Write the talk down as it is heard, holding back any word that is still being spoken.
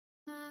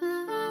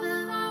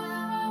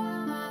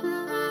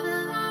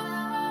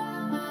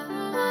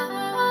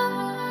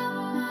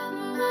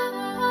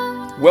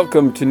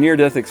Welcome to Near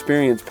Death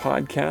Experience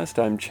Podcast.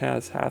 I'm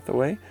Chaz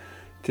Hathaway.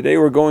 Today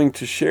we're going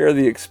to share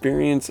the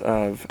experience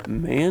of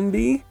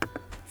Mandy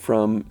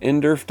from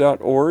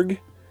ndurf.org.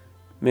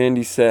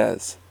 Mandy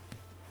says,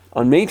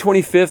 on May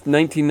 25th,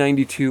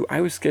 1992,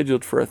 I was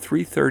scheduled for a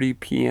 3:30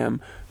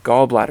 p.m.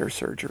 gallbladder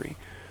surgery.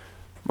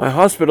 My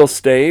hospital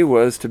stay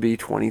was to be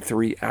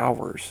 23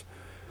 hours.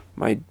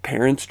 My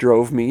parents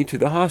drove me to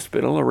the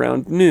hospital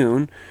around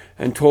noon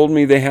and told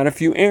me they had a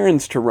few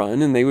errands to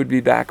run and they would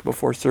be back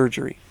before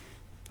surgery.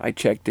 I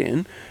checked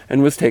in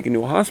and was taken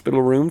to a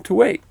hospital room to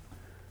wait.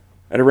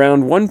 At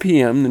around 1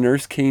 p.m., the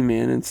nurse came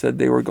in and said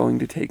they were going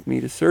to take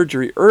me to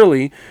surgery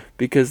early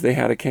because they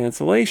had a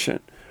cancellation.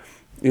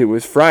 It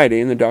was Friday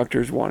and the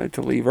doctors wanted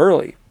to leave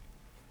early.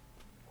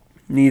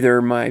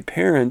 Neither my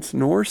parents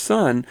nor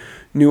son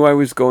knew I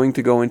was going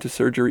to go into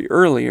surgery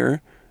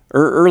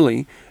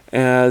early,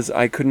 as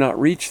I could not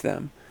reach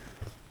them.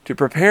 To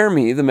prepare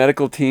me, the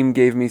medical team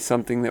gave me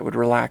something that would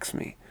relax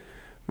me.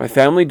 My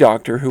family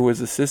doctor, who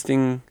was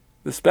assisting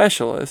the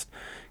specialist,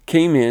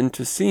 came in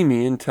to see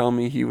me and tell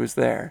me he was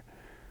there.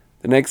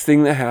 The next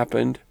thing that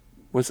happened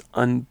was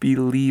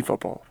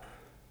unbelievable.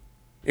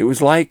 It was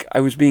like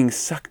I was being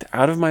sucked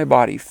out of my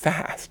body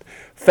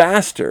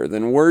faster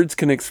than words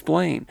can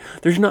explain.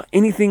 There's not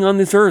anything on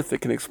this earth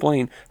that can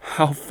explain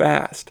how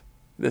fast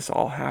this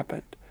all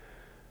happened.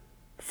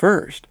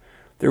 First,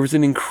 there was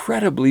an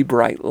incredibly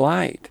bright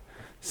light.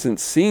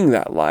 Since seeing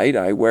that light,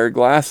 I wear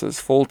glasses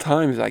full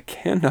time as I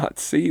cannot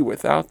see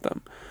without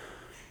them.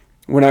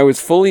 When I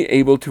was fully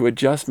able to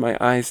adjust my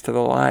eyes to the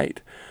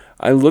light,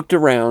 I looked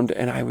around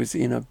and I was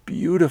in a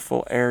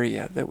beautiful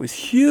area that was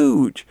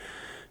huge,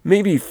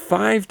 maybe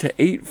 5 to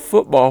 8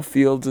 football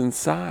fields in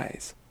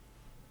size.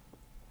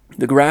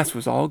 The grass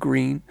was all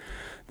green.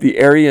 The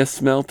area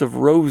smelt of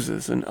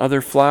roses and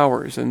other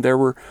flowers, and there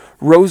were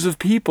rows of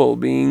people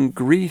being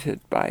greeted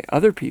by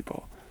other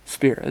people,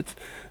 spirits,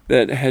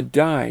 that had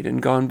died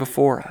and gone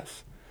before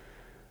us.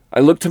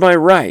 I looked to my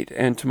right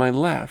and to my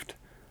left.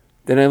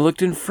 Then I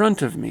looked in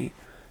front of me,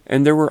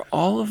 and there were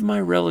all of my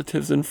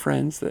relatives and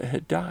friends that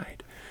had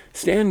died,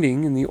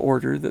 standing in the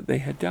order that they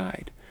had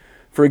died.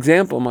 For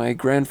example, my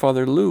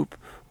grandfather Loop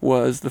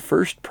was the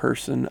first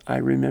person I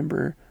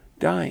remember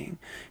dying.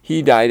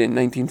 He died in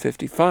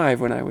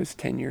 1955 when I was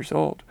 10 years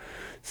old.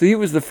 So he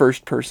was the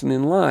first person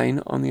in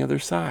line on the other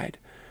side.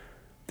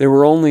 There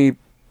were only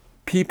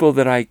people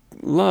that I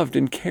loved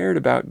and cared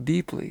about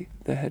deeply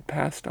that had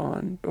passed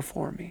on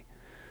before me.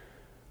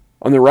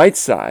 On the right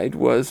side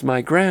was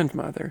my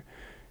grandmother.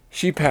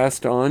 She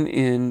passed on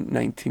in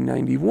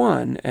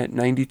 1991 at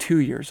 92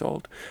 years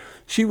old.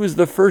 She was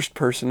the first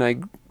person I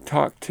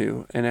talked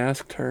to and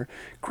asked her,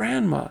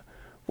 "Grandma,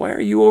 why are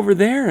you over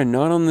there and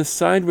not on this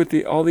side with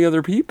all the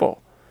other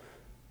people?"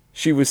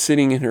 She was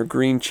sitting in her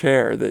green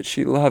chair that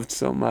she loved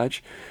so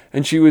much,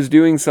 and she was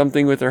doing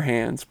something with her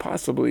hands.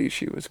 Possibly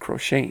she was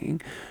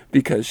crocheting,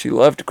 because she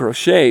loved to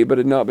crochet, but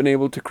had not been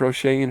able to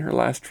crochet in her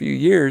last few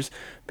years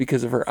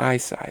because of her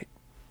eyesight.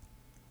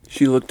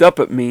 She looked up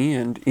at me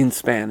and, in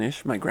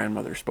Spanish, my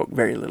grandmother spoke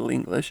very little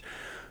English,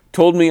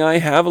 told me I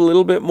have a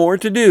little bit more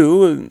to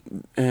do,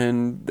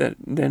 and that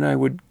then I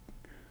would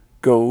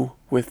go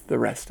with the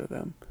rest of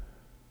them.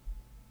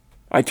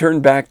 I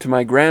turned back to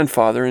my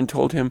grandfather and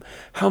told him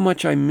how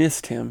much I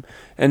missed him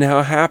and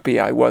how happy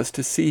I was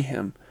to see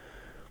him.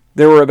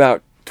 There were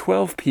about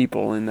 12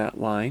 people in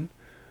that line.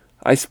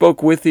 I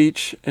spoke with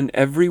each and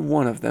every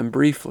one of them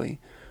briefly,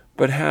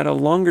 but had a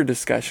longer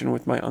discussion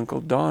with my Uncle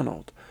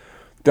Donald.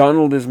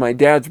 Donald is my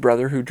dad's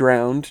brother who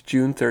drowned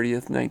June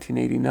 30th,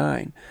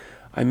 1989.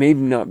 I may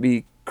not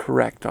be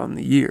correct on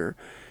the year.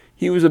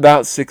 He was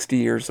about 60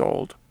 years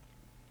old.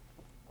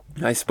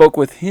 I spoke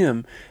with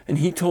him, and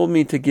he told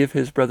me to give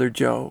his brother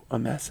Joe a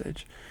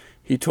message.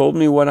 He told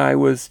me what I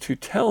was to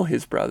tell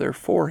his brother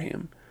for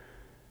him.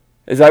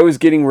 As I was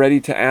getting ready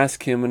to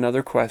ask him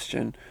another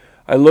question,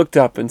 I looked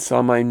up and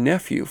saw my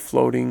nephew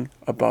floating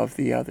above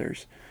the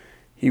others.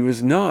 He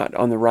was not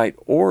on the right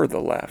or the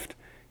left.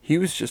 He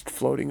was just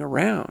floating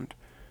around.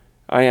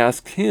 I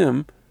asked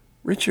him,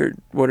 "Richard,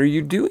 what are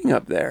you doing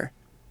up there?"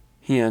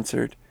 He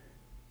answered,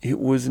 "It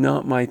was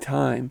not my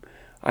time.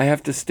 I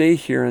have to stay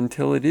here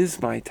until it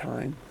is my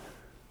time."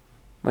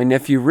 My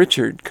nephew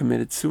Richard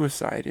committed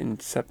suicide in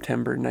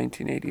September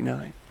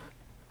 1989.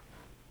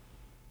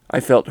 I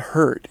felt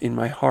hurt in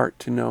my heart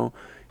to know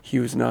he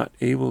was not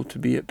able to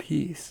be at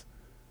peace.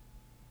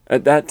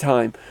 At that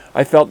time,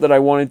 I felt that I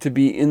wanted to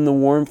be in the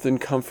warmth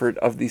and comfort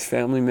of these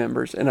family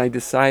members, and I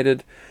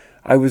decided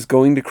I was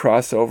going to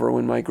cross over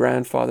when my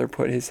grandfather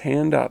put his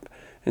hand up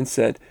and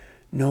said,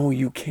 "No,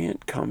 you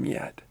can't come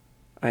yet."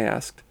 I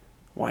asked,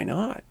 "Why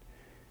not?"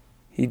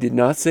 He did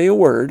not say a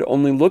word,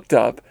 only looked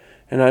up,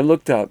 and I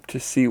looked up to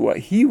see what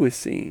he was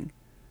seeing.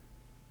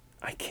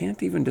 I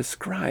can't even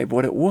describe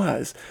what it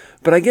was,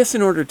 but I guess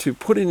in order to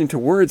put it into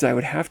words, I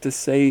would have to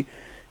say,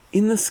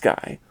 in the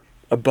sky,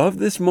 above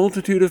this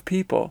multitude of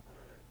people,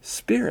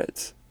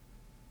 spirits,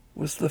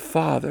 was the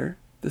Father,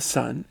 the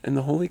Son, and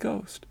the Holy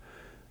Ghost.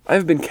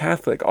 I've been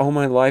Catholic all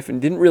my life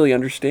and didn't really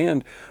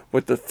understand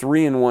what the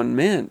 3-in-1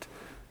 meant,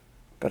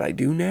 but I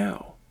do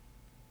now.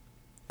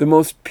 The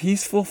most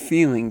peaceful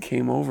feeling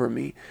came over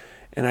me,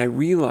 and I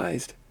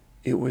realized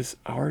it was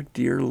our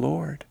dear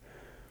Lord.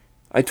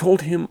 I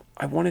told him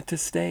I wanted to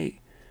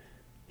stay.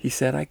 He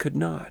said I could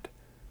not.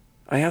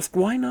 I asked,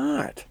 why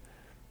not?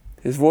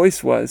 His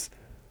voice was,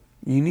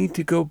 you need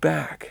to go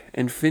back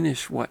and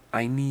finish what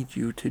I need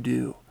you to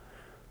do.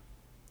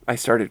 I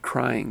started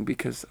crying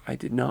because I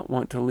did not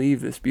want to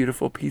leave this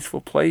beautiful,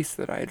 peaceful place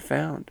that I had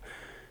found.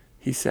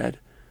 He said,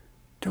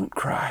 don't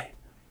cry.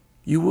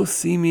 You will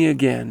see me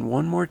again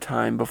one more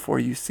time before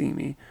you see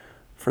me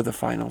for the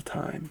final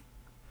time.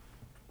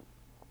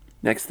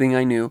 Next thing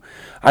I knew,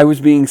 I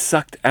was being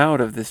sucked out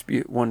of this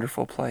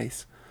wonderful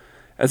place.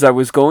 As I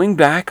was going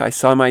back, I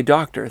saw my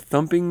doctor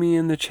thumping me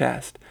in the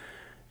chest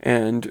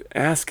and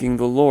asking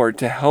the Lord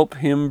to help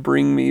him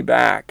bring me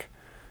back.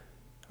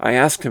 I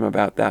asked him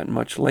about that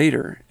much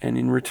later, and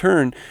in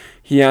return,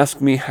 he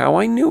asked me how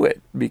I knew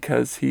it,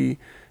 because he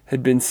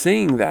had been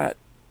saying that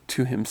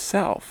to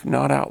himself,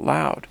 not out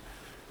loud.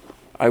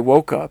 I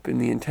woke up in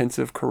the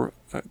intensive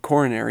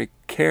coronary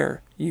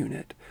care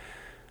unit.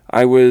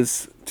 I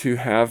was to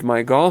have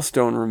my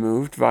gallstone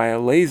removed via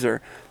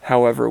laser.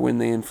 However, when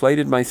they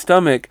inflated my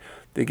stomach,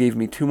 they gave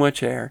me too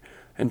much air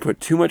and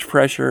put too much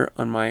pressure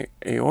on my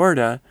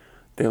aorta.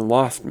 They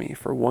lost me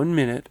for 1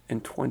 minute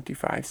and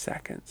 25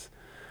 seconds.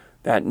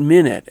 That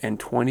minute and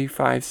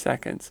 25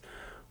 seconds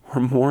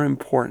were more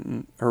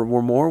important, or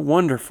were more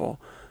wonderful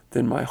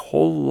than my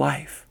whole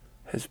life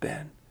has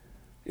been.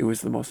 It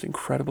was the most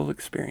incredible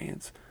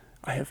experience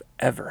I have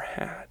ever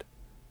had.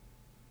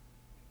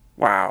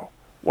 Wow.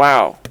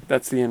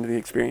 That's the end of the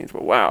experience,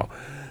 but wow.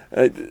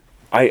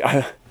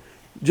 I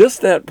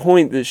just that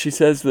point that she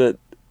says that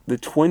the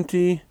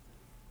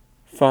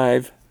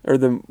 25 or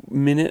the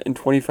minute and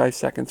 25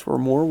 seconds were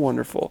more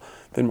wonderful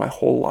than my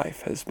whole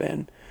life has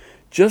been,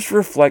 just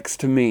reflects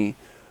to me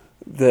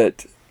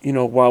that,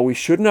 while we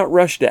should not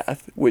rush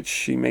death, which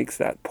she makes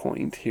that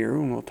point here,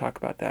 and we'll talk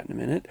about that in a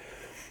minute,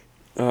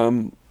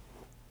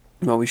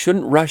 while we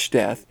shouldn't rush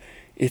death,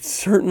 it's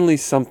certainly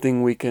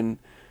something we can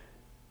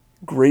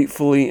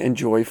gratefully and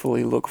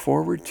joyfully look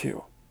forward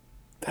to.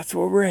 That's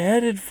what we're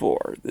headed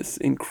for, this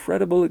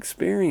incredible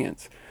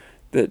experience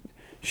that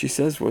she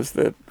says was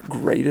the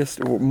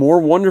greatest, or more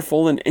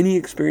wonderful than any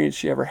experience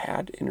she ever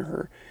had in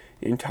her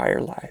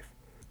entire life.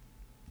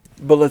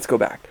 But let's go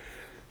back.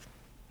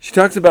 She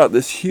talks about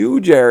this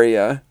huge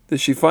area that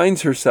she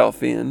finds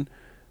herself in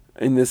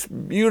this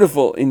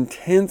beautiful,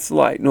 intense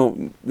light.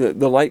 No,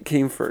 the light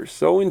came first.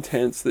 So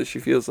intense that she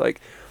feels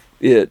like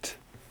it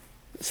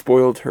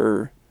spoiled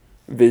her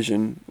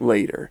vision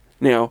later.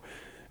 Now,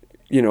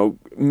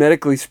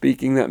 medically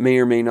speaking, that may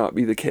or may not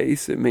be the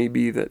case. It may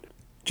be that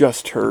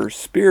just her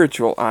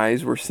spiritual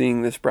eyes were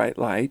seeing this bright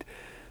light.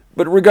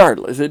 But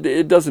regardless,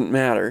 it doesn't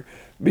matter,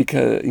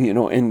 because,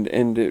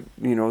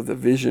 the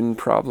vision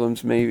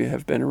problems may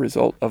have been a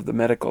result of the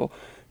medical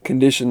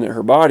condition that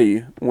her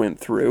body went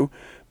through.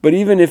 But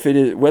even if it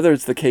is, whether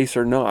it's the case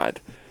or not,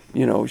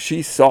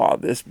 she saw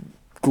this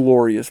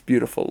glorious,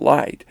 beautiful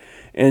light.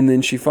 And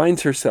then she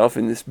finds herself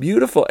in this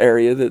beautiful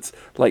area that's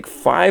like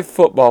 5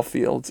 football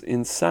fields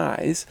in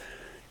size.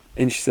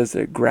 And she says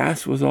the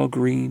grass was all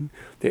green.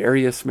 The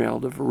area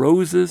smelled of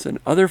roses and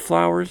other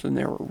flowers. And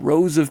there were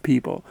rows of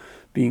people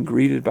being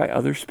greeted by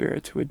other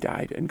spirits who had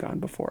died and gone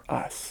before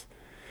us.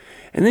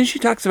 And then she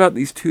talks about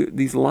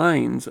these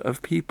lines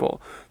of people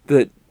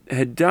that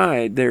had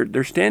died.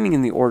 They're standing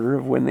in the order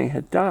of when they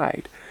had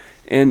died.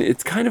 And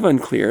it's kind of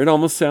unclear. It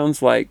almost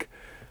sounds like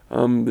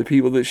the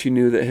people that she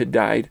knew that had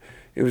died,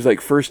 it was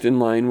like first in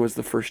line was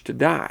the first to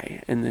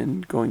die, and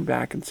then going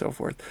back and so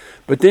forth.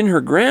 But then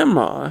her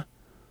grandma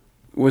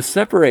was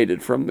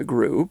separated from the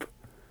group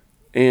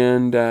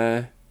and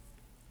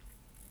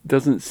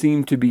doesn't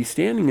seem to be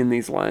standing in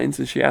these lines.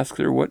 And she asks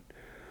her,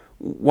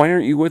 why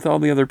aren't you with all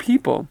the other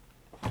people?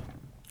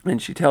 And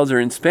she tells her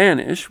in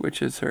Spanish,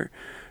 which is her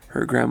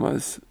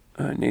grandma's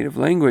native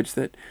language,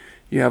 that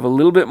you have a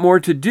little bit more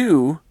to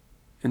do,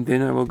 and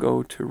then I will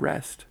go to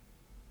rest.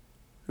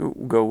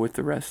 Go with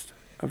the rest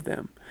of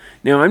them.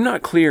 Now, I'm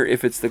not clear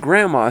if it's the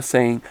grandma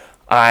saying,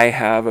 I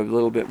have a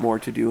little bit more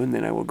to do and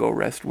then I will go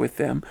rest with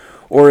them,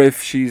 or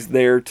if she's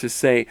there to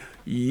say,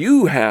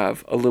 you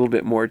have a little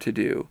bit more to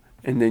do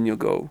and then you'll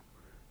go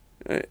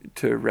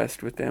to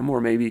rest with them, or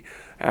maybe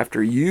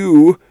after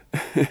you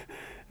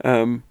have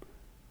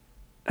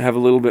a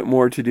little bit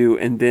more to do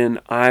and then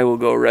I will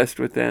go rest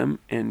with them,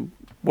 and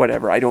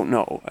whatever. I don't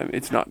know.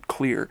 It's not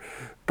clear.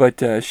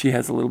 But she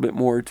has a little bit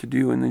more to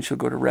do and then she'll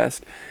go to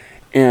rest.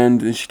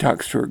 And then she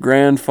talks to her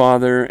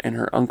grandfather and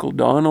her Uncle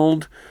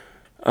Donald.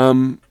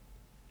 And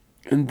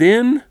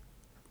then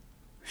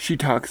she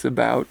talks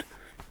about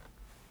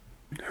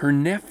her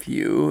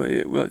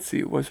nephew. Let's see,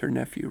 it was her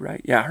nephew,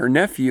 right? Yeah, her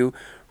nephew,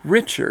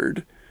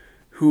 Richard,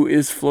 who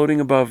is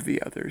floating above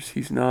the others.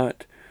 He's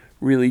not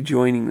really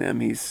joining them.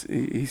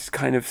 He's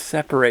kind of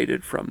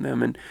separated from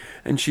them.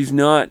 And she's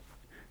not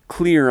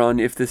clear on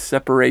if this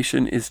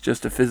separation is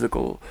just a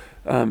physical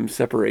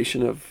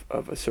separation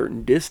of a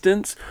certain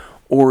distance,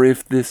 or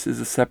if this is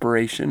a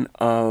separation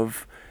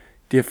of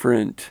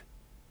different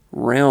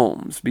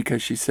realms,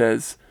 because she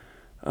says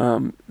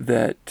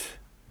that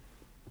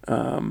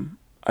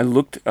I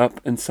looked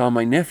up and saw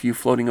my nephew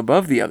floating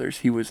above the others.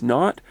 He was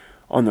not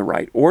on the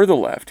right or the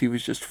left. He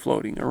was just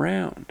floating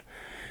around.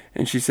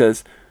 And she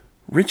says,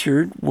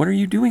 Richard, what are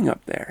you doing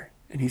up there?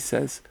 And he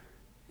says,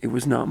 it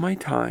was not my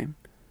time.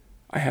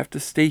 I have to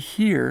stay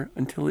here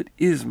until it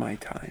is my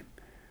time.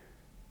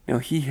 Now,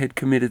 he had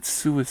committed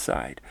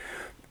suicide.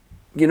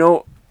 You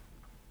know,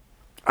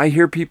 I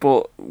hear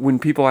people, when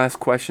people ask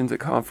questions at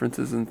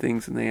conferences and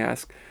things, and they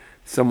ask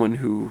someone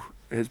who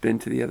has been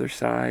to the other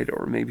side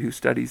or maybe who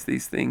studies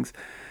these things,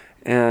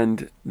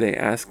 and they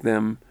ask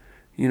them,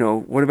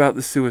 what about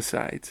the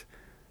suicides?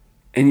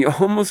 And you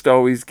almost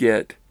always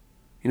get,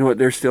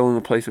 they're still in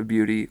the place of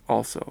beauty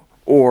also.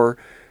 Or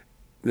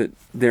that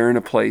they're in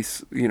a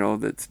place,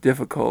 that's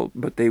difficult,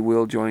 but they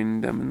will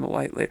join them in the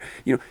light later.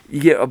 You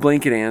get a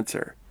blanket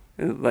answer,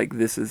 like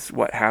this is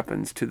what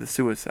happens to the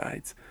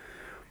suicides.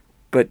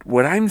 But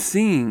what I'm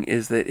seeing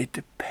is that it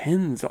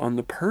depends on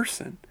the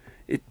person.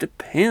 It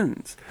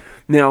depends.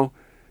 Now,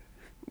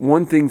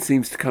 one thing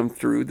seems to come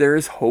through. There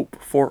is hope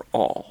for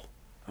all.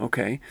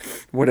 Okay?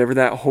 Whatever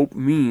that hope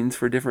means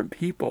for different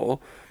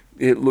people,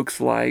 it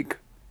looks like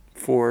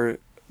for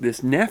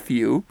this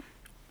nephew,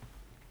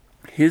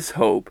 his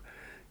hope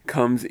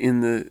comes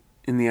in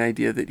the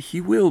idea that he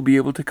will be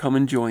able to come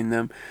and join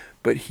them,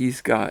 but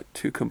he's got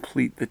to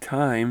complete the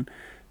time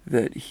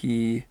that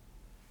he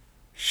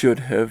should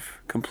have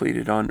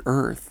completed on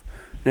earth.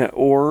 Now,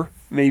 or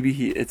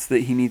maybe it's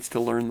that he needs to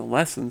learn the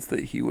lessons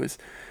that he was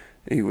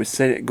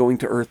going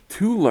to earth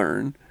to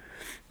learn,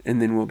 and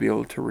then we'll be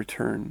able to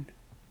return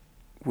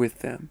with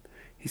them.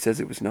 He says,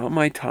 it was not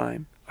my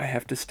time. I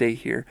have to stay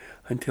here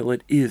until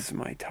it is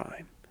my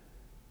time.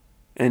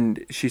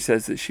 And she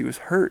says that she was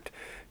hurt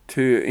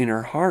in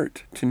her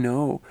heart to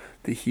know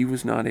that he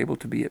was not able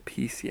to be at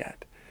peace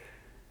yet.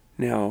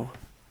 Now,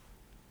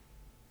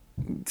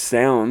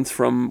 sounds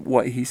from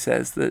what he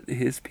says that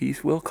his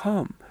peace will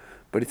come,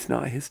 but it's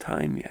not his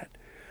time yet.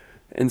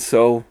 And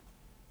so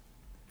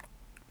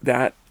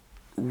that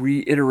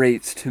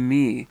reiterates to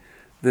me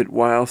that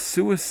while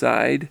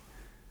suicide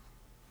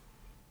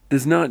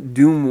does not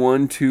doom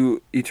one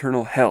to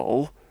eternal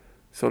hell,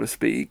 so to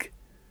speak,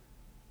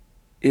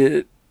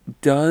 it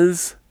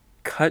does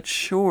cut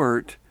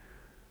short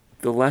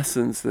the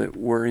lessons that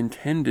were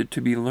intended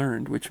to be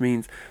learned, which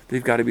means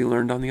they've got to be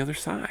learned on the other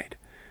side.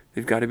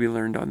 They've got to be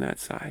learned on that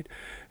side.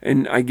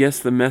 And I guess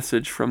the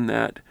message from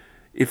that,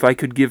 if I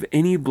could give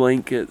any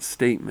blanket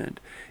statement,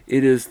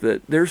 it is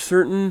that there's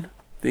certain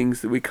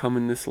things that we come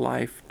in this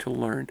life to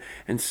learn.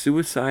 And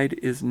suicide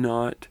is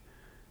not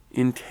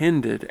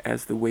intended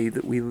as the way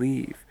that we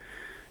leave.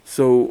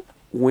 So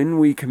when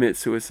we commit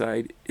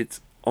suicide, it's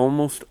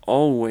almost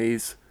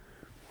always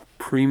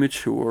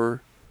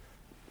premature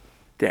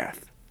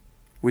death,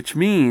 which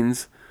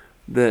means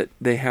that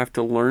they have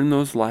to learn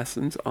those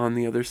lessons on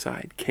the other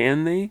side.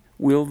 Can they?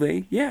 Will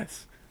they?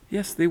 Yes.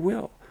 Yes, they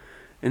will.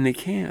 And they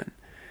can.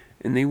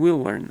 And they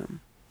will learn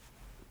them.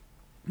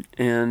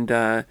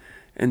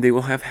 And they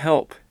will have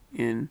help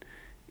in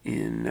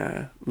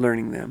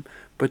learning them.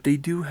 But they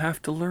do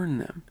have to learn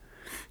them.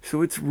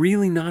 So it's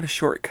really not a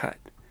shortcut.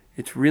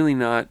 It's really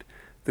not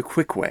the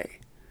quick way,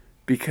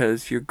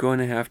 because you're going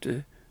to have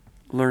to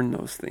learn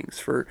those things.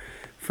 For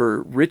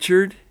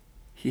Richard,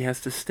 he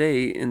has to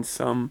stay in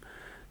some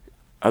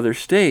other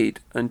state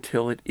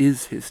until it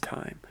is his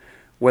time.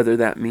 Whether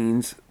that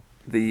means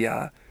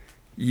the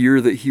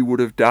year that he would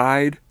have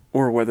died,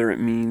 or whether it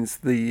means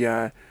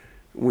the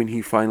when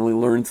he finally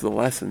learns the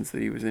lessons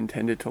that he was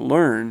intended to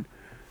learn,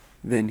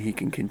 then he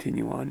can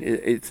continue on.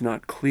 It's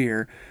not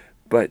clear,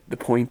 but the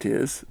point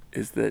is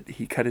that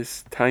he cut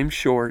his time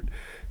short,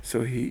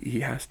 so he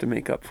has to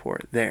make up for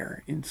it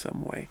there in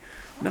some way.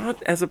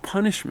 Not as a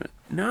punishment,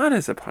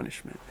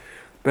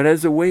 but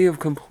as a way of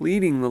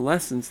completing the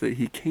lessons that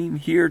he came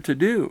here to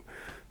do.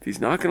 If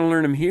he's not going to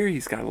learn them here,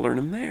 he's got to learn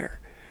them there.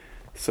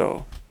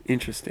 So,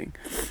 interesting.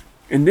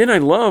 And then I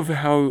love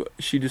how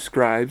she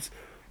describes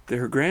that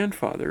her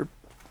grandfather,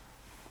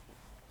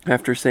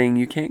 after saying,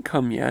 you can't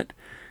come yet,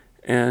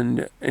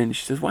 and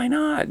she says, why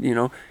not?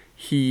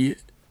 He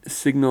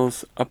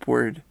signals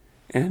upward,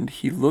 and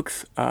she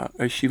looks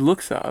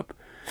up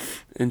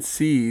and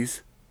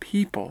sees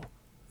people.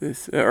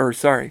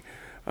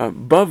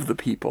 Above the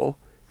people,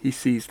 he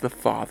sees the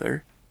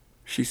Father.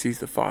 She sees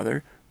the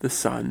Father, the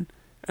Son,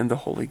 and the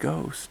Holy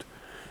Ghost.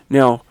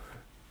 Now,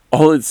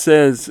 all it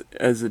says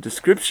as a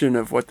description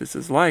of what this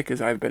is like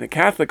is, I've been a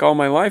Catholic all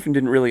my life and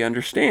didn't really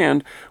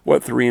understand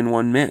what 3 in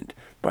 1 meant,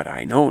 but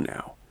I know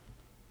now.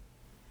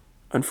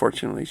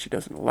 Unfortunately, she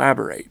doesn't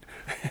elaborate.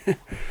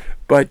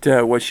 But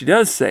what she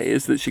does say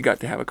is that she got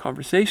to have a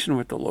conversation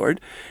with the Lord,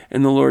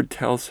 and the Lord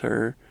tells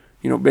her,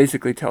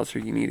 basically tells her,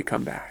 you need to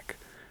come back.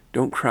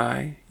 Don't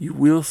cry. You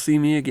will see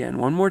me again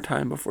one more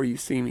time before you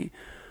see me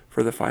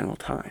for the final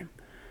time.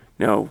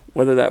 Now,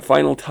 whether that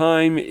final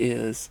time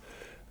is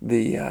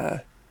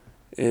the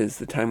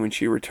time when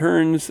she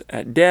returns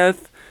at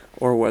death,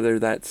 or whether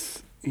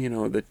that's,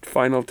 the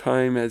final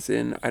time as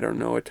in, I don't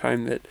know, a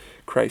time that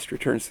Christ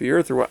returns to the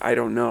earth, or what, I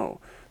don't know.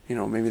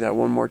 maybe that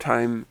one more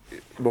time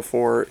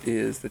before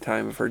is the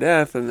time of her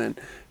death, and then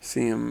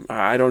see him.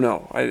 I don't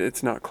know.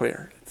 It's not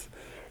clear.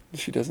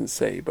 She doesn't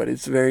say, but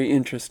it's very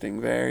interesting.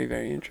 Very,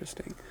 very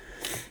interesting.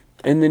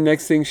 And the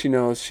next thing she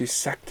knows, she's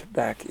sucked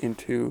back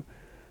into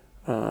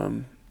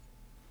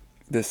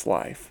this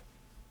life.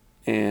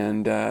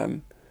 And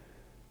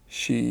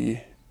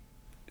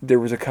there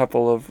was a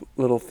couple of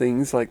little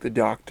things, like the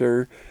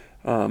doctor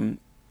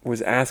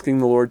was asking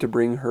the Lord to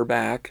bring her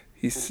back.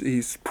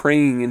 He's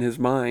praying in his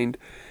mind,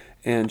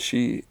 and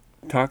she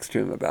talks to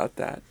him about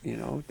that,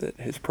 that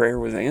his prayer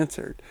was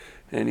answered.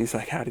 And he's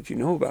like, how did you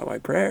know about my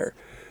prayer?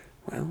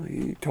 Well,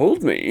 he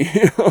told me.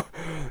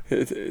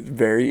 It's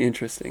very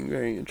interesting,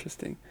 very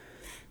interesting.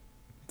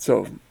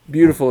 So,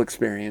 beautiful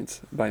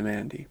experience by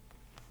Mandy.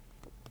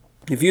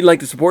 If you'd like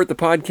to support the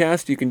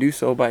podcast, you can do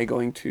so by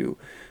going to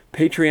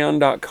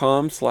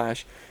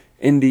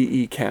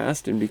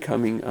patreon.com/ndecast and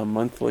becoming a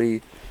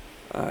monthly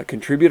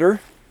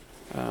contributor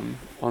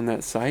on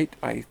that site.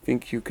 I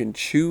think you can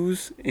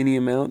choose any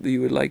amount that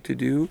you would like to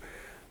do.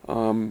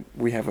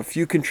 We have a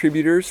few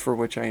contributors for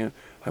which I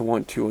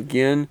want to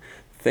again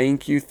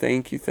thank you.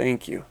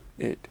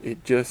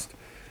 It just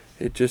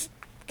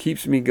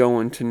keeps me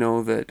going to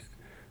know that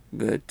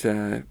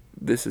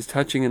this is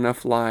touching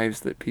enough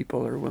lives that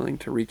people are willing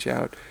to reach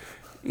out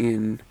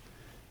in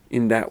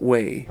that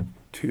way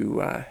to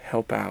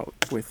help out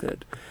with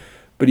it.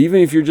 But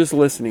even if you're just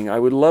listening, I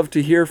would love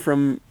to hear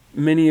from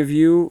many of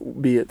you,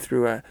 be it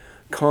through a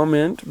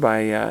comment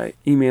by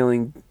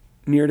emailing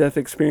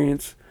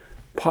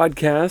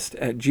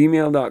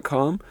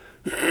near-death-experience-podcast@gmail.com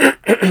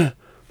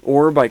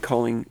or by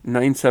calling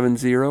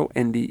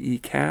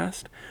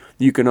 970-NDE-CAST.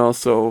 You can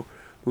also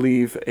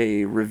leave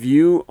a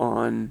review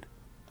on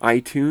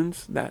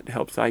iTunes. That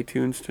helps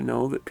iTunes to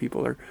know that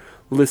people are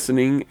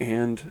listening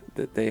and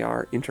that they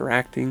are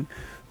interacting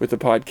with the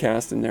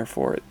podcast, and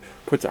therefore it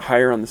puts it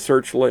higher on the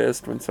search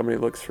list. When somebody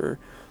looks for,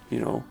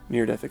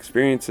 near-death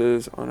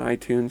experiences on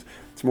iTunes,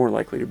 it's more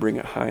likely to bring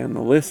it high on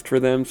the list for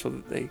them so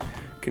that they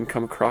can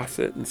come across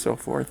it and so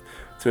forth.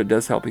 So it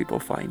does help people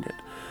find it.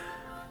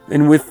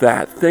 And with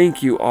that,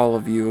 thank you all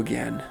of you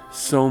again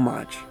so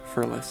much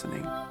for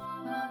listening.